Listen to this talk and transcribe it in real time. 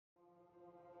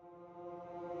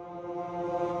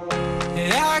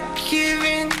I give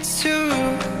in to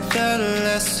the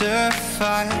lesser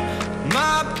fight.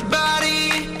 My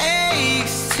body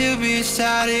aches to be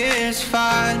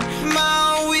satisfied.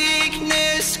 My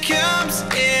weakness comes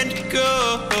and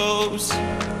goes.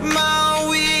 My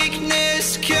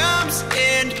weakness comes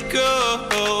and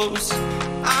goes.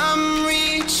 I'm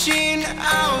reaching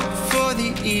out for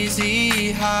the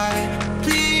easy high.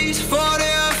 Please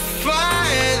fortify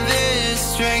this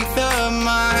strength of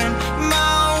mine.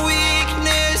 My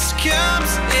weakness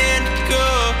comes and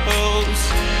goes.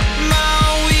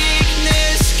 My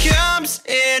weakness comes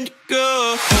and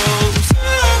goes.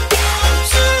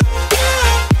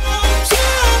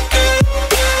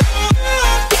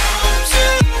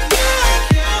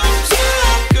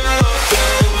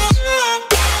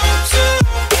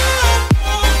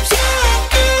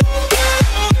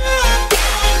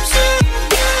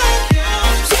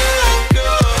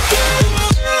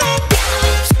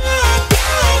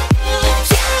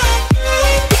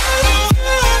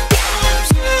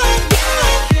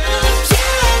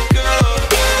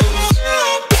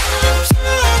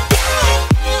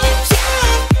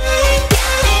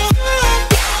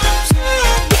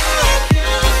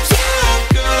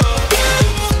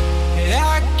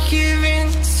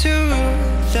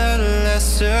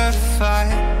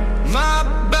 My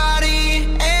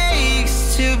body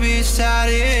aches to be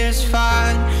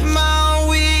satisfied. My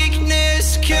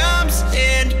weakness comes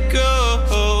and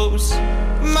goes.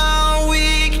 My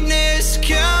weakness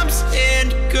comes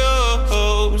and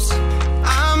goes.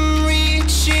 I'm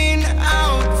reaching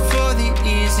out for the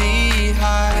easy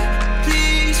high.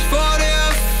 Please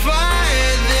fortify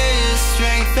this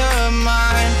strength of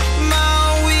mine.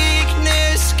 My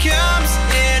weakness comes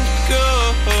and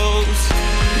goes.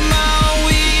 My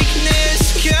weakness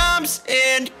comes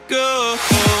and goes.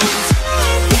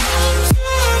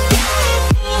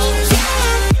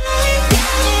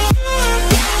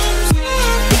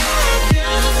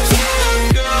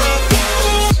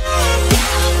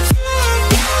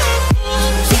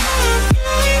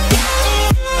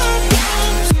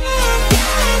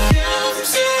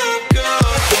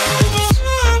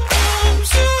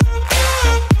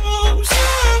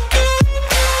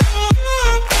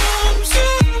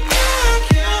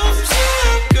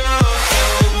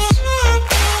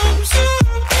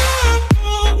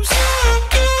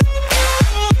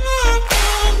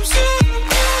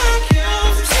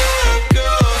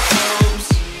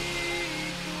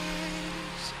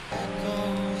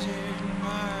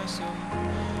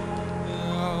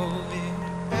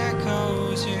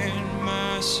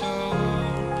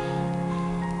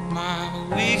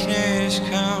 Weakness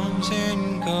comes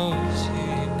and goes,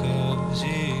 it goes,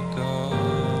 it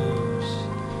goes.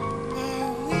 My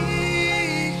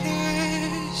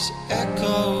weakness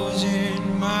echoes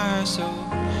in my soul.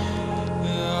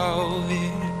 Oh,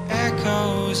 it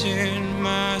echoes in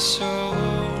my soul.